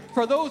fear.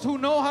 For those who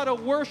know how to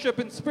worship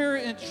in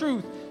spirit and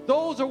truth,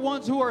 those are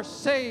ones who are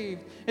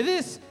saved. And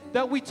this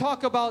that we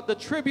talk about, the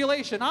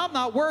tribulation, I'm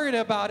not worried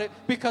about it,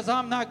 because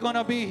I'm not going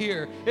to be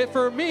here.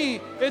 For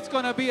me, it's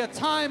going to be a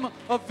time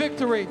of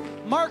victory.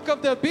 Mark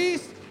of the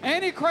beast,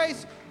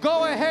 Antichrist,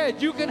 go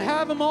ahead. You can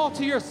have them all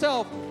to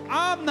yourself.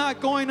 I'm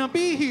not going to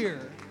be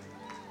here,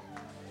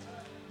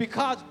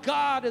 because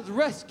God has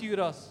rescued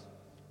us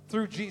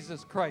through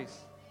Jesus Christ.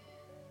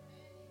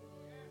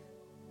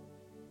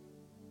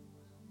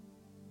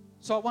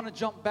 So I want to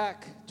jump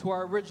back to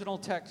our original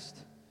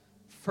text,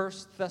 1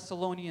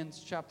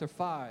 Thessalonians chapter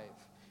 5.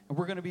 And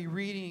we're going to be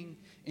reading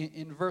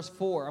in verse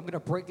 4. I'm going to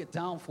break it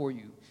down for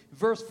you.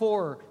 Verse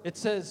 4, it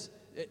says,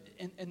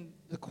 and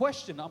the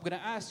question I'm going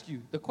to ask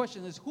you, the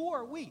question is, who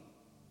are we?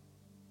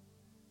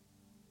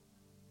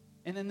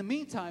 And in the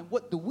meantime,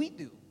 what do we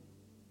do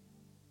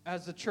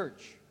as a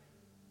church?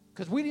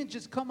 Because we didn't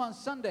just come on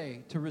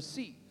Sunday to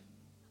receive.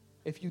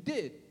 If you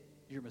did,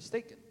 you're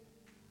mistaken.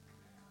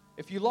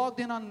 If you logged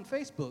in on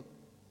Facebook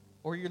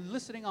or you're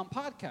listening on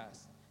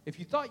podcasts, if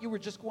you thought you were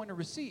just going to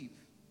receive,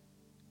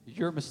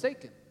 you're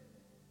mistaken.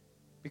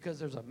 Because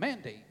there's a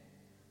mandate.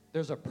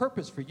 There's a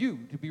purpose for you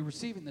to be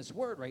receiving this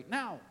word right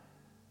now.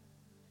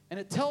 And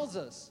it tells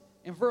us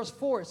in verse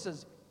 4, it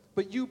says,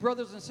 but you,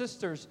 brothers and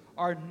sisters,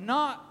 are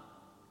not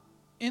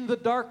in the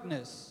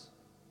darkness.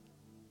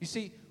 You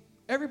see,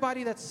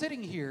 everybody that's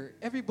sitting here,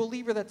 every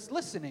believer that's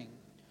listening,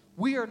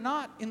 we are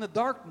not in the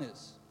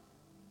darkness.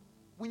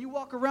 When you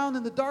walk around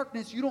in the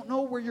darkness, you don't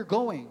know where you're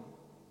going.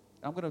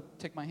 I'm going to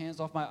take my hands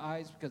off my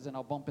eyes, because then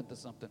I'll bump into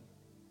something.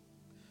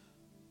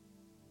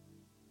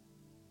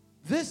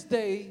 This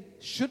day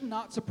should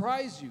not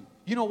surprise you.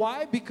 You know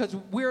why? Because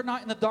we're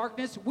not in the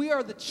darkness. We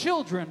are the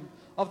children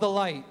of the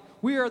light.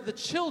 We are the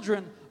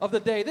children of the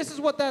day. This is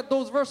what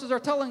those verses are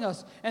telling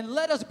us. And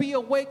let us be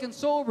awake and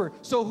sober.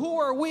 So who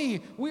are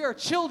we? We are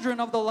children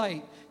of the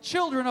light,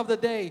 children of the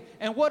day.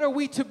 And what are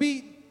we to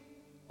be?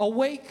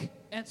 Awake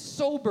and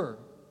sober.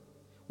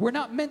 We're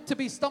not meant to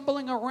be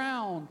stumbling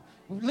around,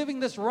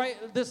 living this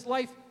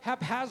life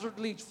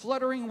haphazardly,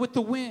 fluttering with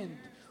the wind.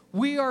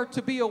 We are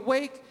to be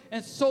awake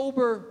and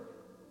sober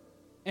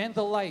and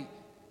the light.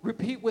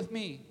 Repeat with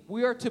me.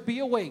 We are to be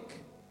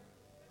awake.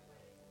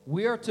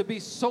 We are to be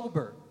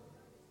sober.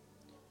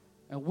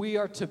 And we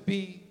are to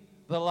be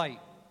the light.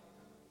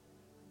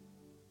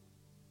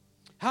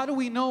 How do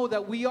we know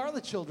that we are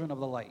the children of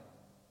the light?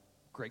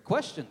 Great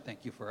question.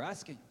 Thank you for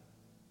asking.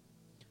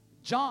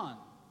 John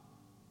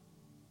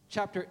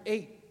chapter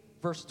 8,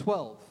 verse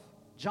 12.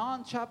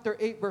 John chapter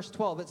 8, verse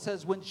 12. It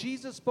says, when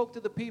Jesus spoke to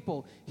the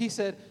people, he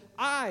said,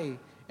 I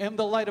am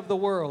the light of the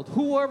world.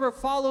 Whoever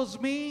follows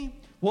me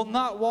will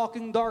not walk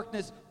in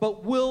darkness,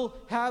 but will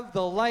have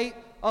the light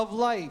of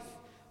life.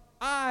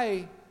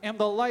 I am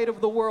the light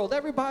of the world.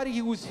 Everybody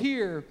who's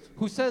here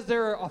who says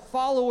they're a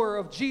follower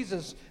of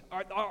Jesus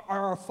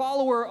are a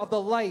follower of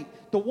the light,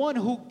 the one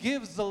who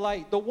gives the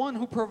light, the one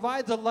who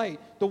provides the light,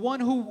 the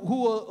one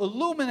who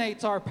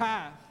illuminates our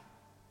path.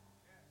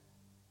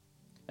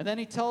 And then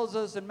he tells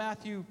us in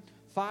Matthew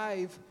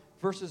 5,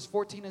 verses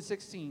 14 and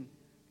 16,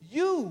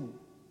 you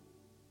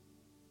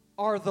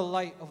are the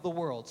light of the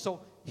world.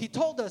 So he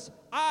told us,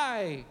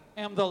 I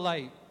am the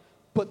light,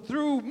 but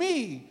through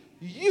me,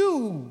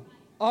 you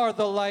are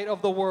the light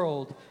of the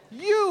world.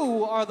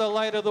 You are the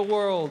light of the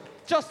world.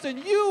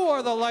 Justin, you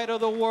are the light of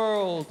the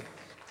world.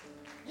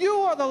 You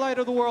are the light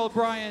of the world,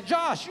 Brian.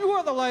 Josh, you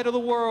are the light of the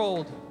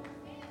world.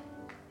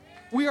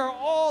 We are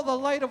all the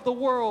light of the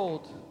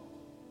world.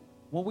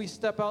 When we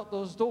step out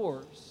those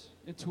doors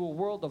into a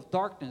world of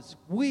darkness,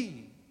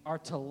 we are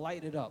to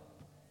light it up.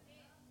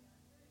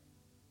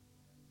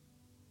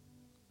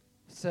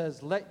 It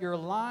says, let your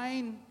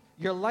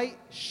light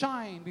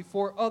shine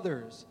before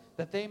others,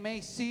 that they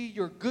may see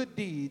your good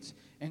deeds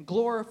and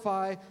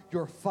glorify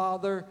your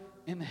Father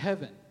in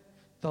heaven.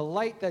 The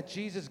light that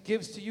Jesus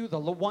gives to you, the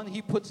one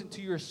he puts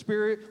into your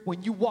spirit,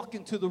 when you walk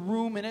into the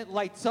room and it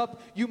lights up,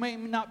 you may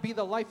not be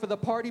the life of the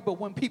party, but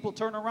when people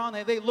turn around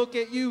and they look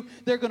at you,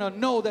 they're going to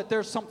know that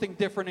there's something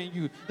different in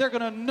you. They're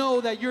going to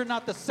know that you're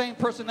not the same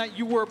person that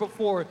you were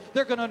before.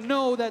 They're going to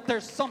know that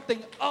there's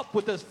something up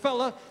with this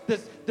fella,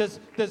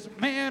 this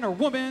man or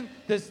woman,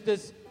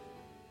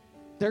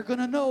 they're going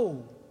to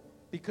know,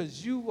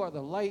 because you are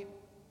the light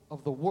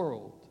of the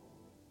world,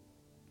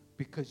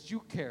 because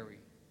you carry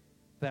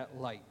that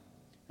light.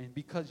 And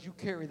because you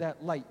carry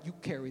that light, you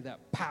carry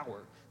that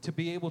power to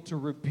be able to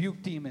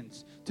rebuke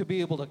demons, to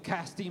be able to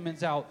cast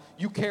demons out.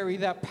 You carry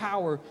that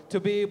power to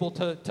be able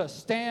to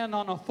stand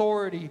on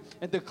authority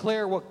and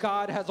declare what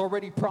God has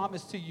already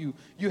promised to you.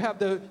 You have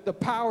the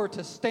power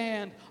to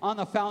stand on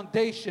a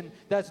foundation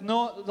that's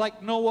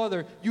like no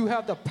other. You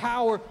have the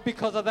power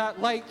because of that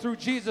light through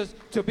Jesus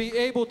to be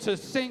able to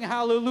sing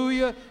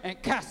hallelujah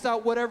and cast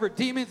out whatever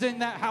demons in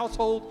that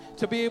household,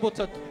 to be able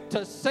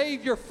to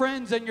save your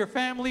friends and your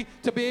family,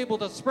 to be able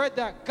to spread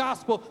that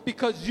gospel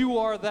because you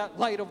are that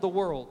light of the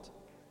world.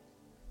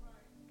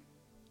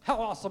 How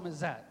awesome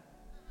is that?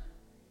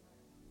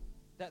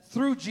 That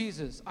through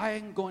Jesus, I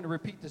am going to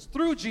repeat this,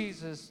 through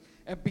Jesus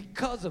and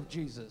because of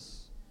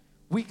Jesus,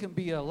 we can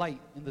be a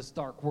light in this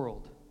dark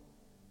world.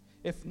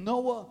 If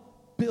Noah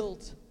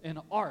built an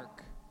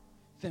ark,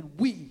 then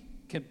we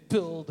can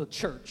build a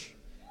church.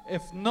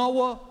 If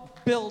Noah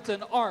built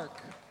an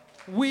ark,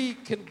 we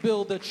can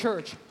build a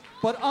church.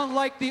 But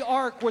unlike the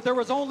ark where there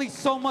was only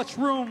so much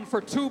room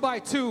for 2 by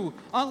 2,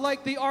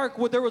 unlike the ark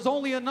where there was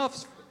only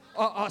enough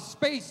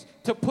space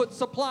to put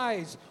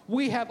supplies,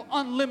 we have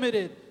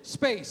unlimited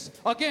space.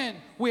 Again,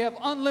 we have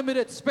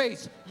unlimited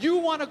space. You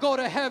want to go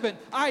to heaven,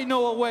 I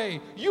know a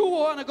way. You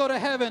want to go to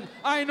heaven,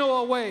 I know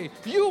a way.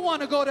 You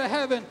want to go to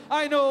heaven,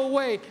 I know a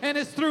way. And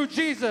it's through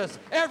Jesus.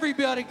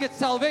 Everybody gets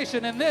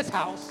salvation in this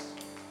house.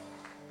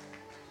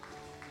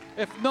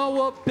 If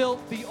Noah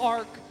built the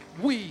ark,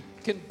 we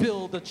can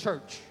build a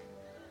church.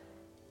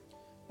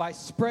 By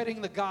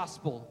spreading the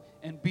gospel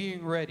and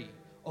being ready,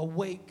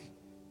 awake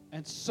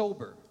and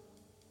sober.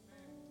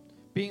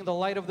 Being the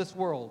light of this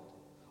world,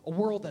 a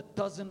world that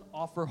doesn't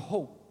offer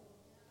hope,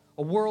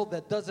 a world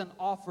that doesn't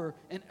offer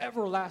an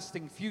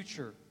everlasting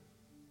future.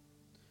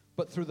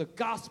 But through the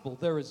gospel,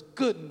 there is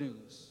good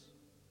news.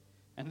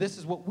 And this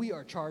is what we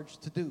are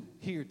charged to do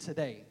here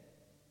today.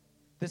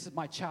 This is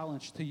my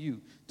challenge to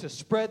you, to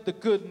spread the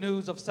good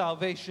news of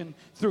salvation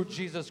through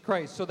Jesus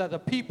Christ so that the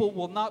people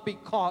will not be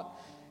caught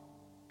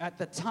at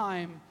the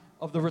time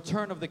of the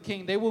return of the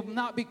King. They will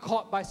not be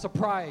caught by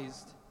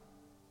surprise.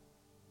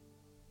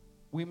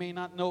 We may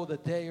not know the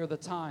day or the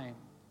time,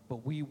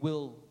 but we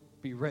will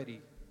be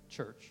ready,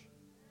 church.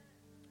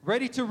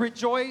 Ready to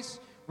rejoice,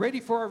 ready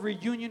for a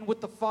reunion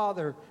with the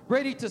Father,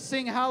 ready to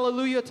sing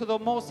hallelujah to the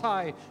Most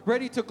High,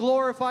 ready to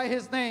glorify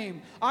His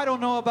name. I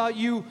don't know about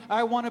you,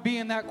 I want to be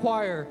in that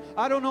choir.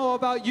 I don't know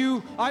about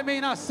you, I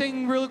may not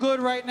sing real good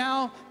right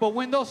now, but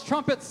when those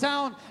trumpets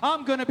sound,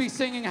 I'm going to be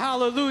singing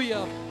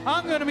hallelujah.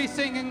 I'm going to be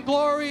singing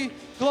glory,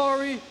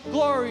 glory,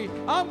 glory.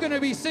 I'm going to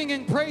be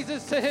singing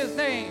praises to His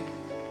name.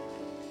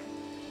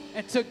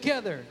 And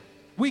together,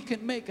 we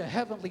can make a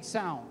heavenly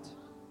sound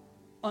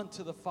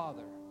unto the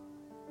Father.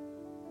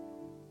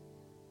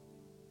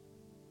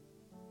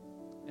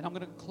 And I'm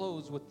going to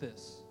close with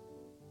this.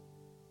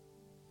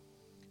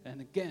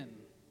 And again,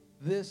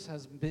 this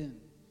has been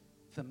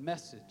the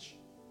message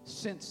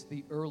since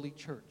the early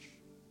church.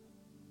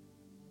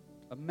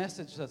 A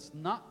message has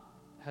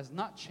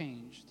not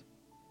changed.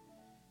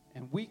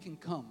 And we can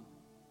come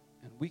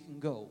and we can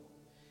go.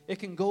 It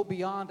can go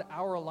beyond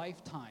our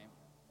lifetime.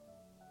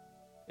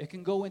 It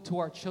can go into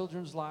our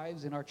children's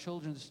lives and our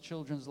children's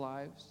children's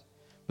lives.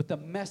 But the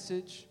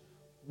message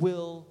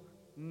will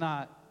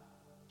not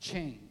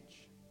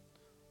change.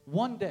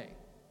 One day,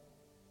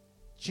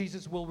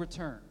 Jesus will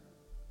return.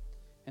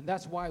 And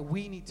that's why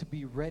we need to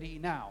be ready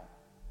now.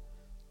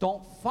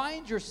 Don't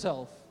find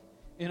yourself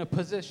in a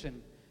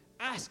position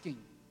asking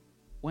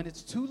when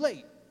it's too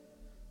late.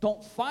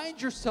 Don't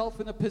find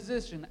yourself in a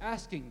position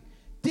asking,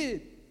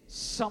 did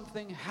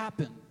something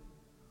happen?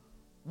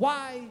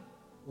 Why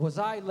was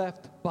I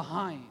left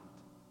behind?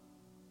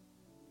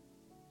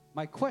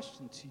 My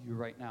question to you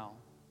right now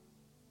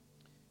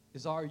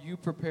is, are you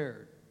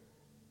prepared?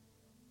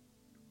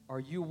 Are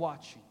you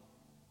watching?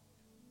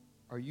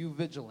 Are you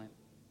vigilant?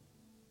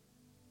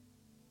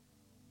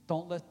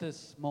 Don't let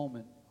this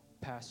moment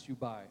pass you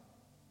by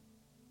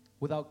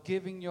without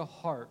giving your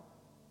heart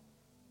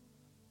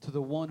to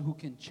the one who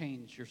can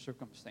change your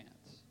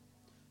circumstance.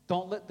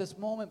 Don't let this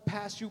moment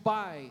pass you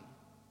by,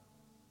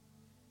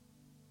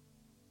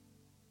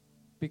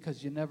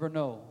 because you never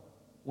know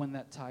when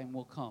that time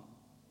will come.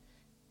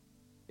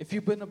 If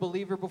you've been a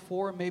believer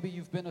before, maybe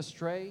you've been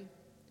astray,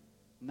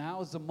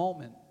 now is the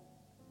moment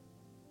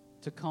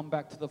to come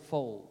back to the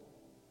fold.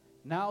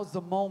 Now is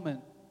the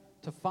moment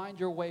to find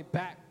your way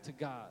back to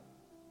God.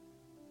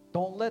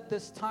 Don't let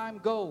this time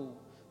go.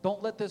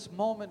 Don't let this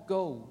moment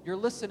go. You're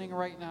listening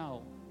right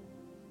now.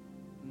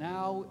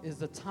 Now is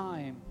the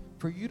time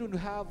for you to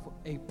have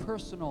a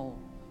personal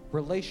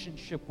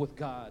relationship with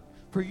God,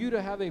 for you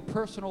to have a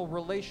personal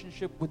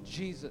relationship with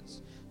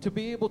Jesus, to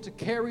be able to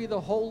carry the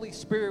Holy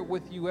Spirit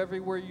with you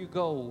everywhere you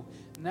go.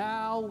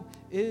 Now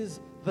is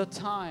the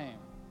time.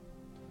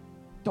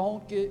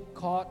 Don't get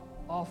caught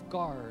off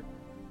guard,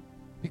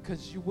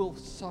 because you will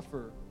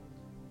suffer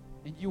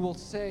and you will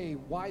say,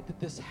 why did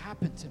this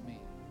happen to me?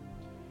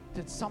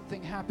 Did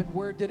something happen?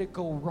 Where did it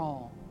go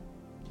wrong?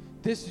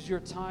 This is your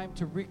time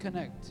to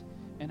reconnect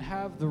and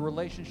have the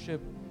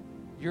relationship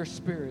your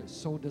spirit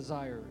so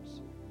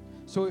desires.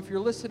 So if you're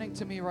listening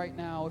to me right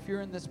now, if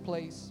you're in this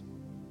place,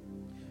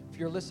 if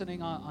you're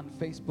listening on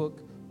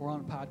Facebook or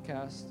on a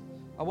podcast,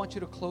 I want you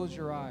to close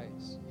your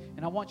eyes.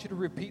 And I want you to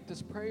repeat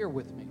this prayer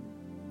with me,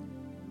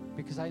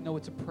 because I know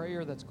it's a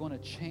prayer that's going to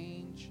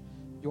change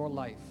your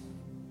life.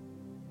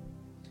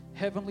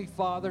 Heavenly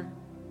Father,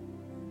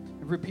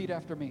 repeat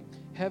after me.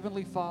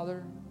 Heavenly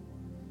Father,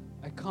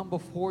 I come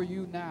before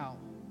you now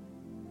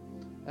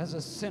as a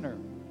sinner,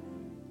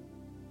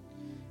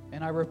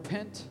 and I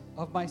repent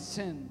of my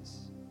sins.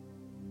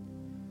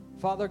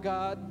 Father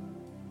God,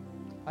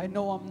 I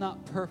know I'm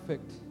not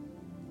perfect,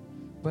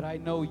 but I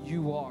know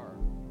you are.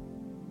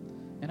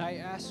 And I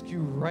ask you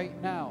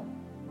right now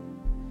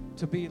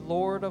to be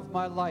Lord of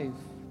my life,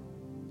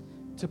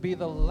 to be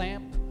the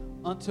lamp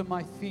unto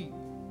my feet,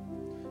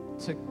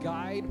 to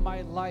guide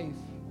my life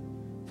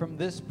from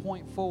this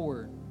point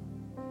forward.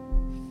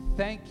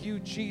 Thank you,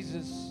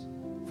 Jesus,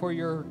 for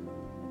your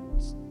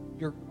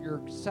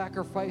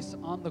sacrifice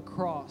on the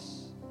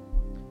cross.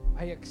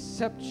 I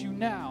accept you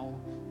now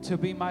to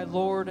be my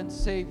Lord and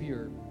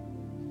Savior.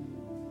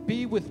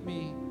 Be with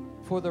me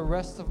for the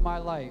rest of my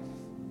life.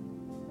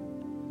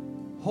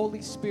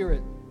 Holy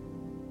Spirit,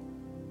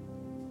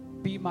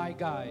 be my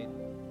guide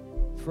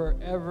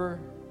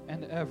forever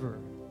and ever.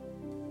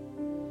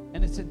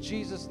 And it's in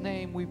Jesus'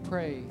 name we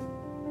pray.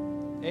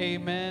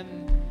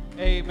 Amen,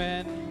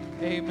 amen,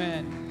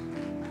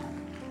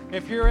 amen.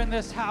 If you're in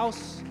this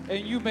house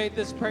and you made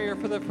this prayer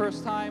for the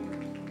first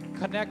time,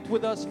 connect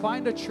with us.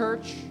 Find a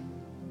church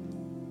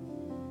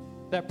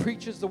that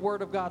preaches the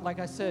Word of God. Like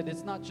I said,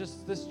 it's not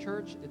just this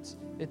church.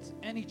 It's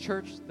any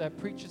church that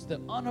preaches the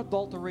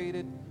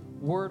unadulterated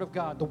Word of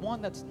God, the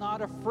one that's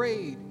not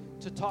afraid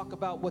to talk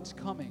about what's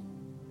coming.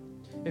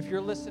 If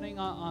you're listening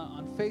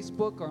on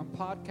Facebook or on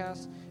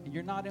podcasts and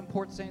you're not in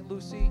Port St.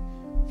 Lucie,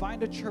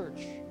 find a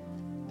church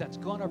that's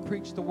going to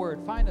preach the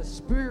Word. Find a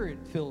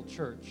Spirit-filled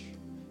church.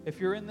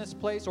 If you're in this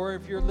place, or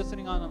if you're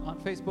listening on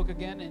Facebook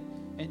again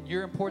and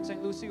you're in Port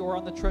St. Lucie or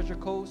on the Treasure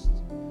Coast,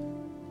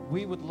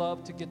 we would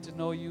love to get to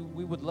know you.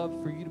 We would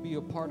love for you to be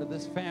a part of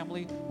this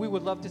family. We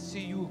would love to see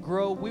you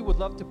grow. We would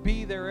love to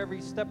be there every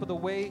step of the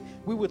way.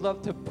 We would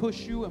love to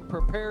push you and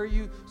prepare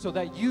you so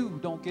that you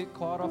don't get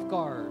caught off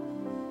guard.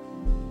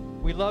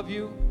 We love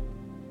you.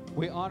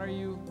 We honor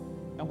you.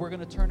 And we're going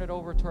to turn it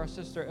over to our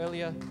sister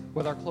Elia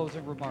with our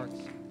closing remarks.